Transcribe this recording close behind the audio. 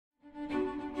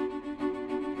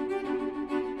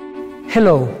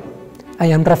Hello, I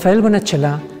am Rafael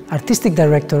Bonachela, Artistic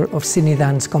Director of Sydney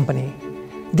Dance Company.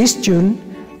 This June,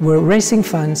 we're raising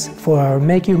funds for our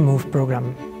Make Your Move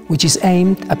program, which is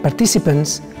aimed at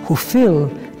participants who feel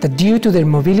that due to their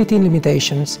mobility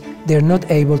limitations, they are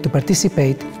not able to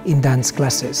participate in dance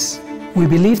classes. We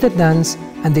believe that dance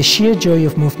and the sheer joy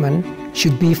of movement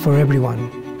should be for everyone,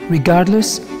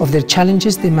 regardless of the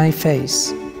challenges they might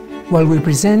face. While we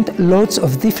present lots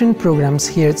of different programs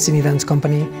here at Sydney Dance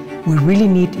Company, we really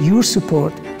need your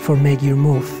support for Make Your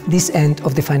Move this end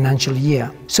of the financial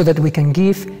year, so that we can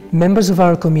give members of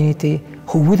our community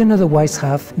who wouldn't otherwise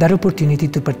have that opportunity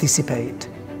to participate,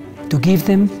 to give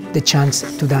them the chance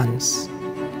to dance.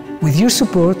 With your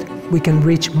support, we can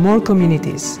reach more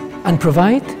communities and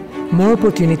provide more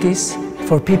opportunities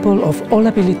for people of all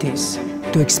abilities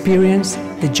to experience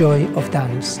the joy of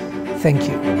dance. Thank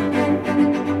you.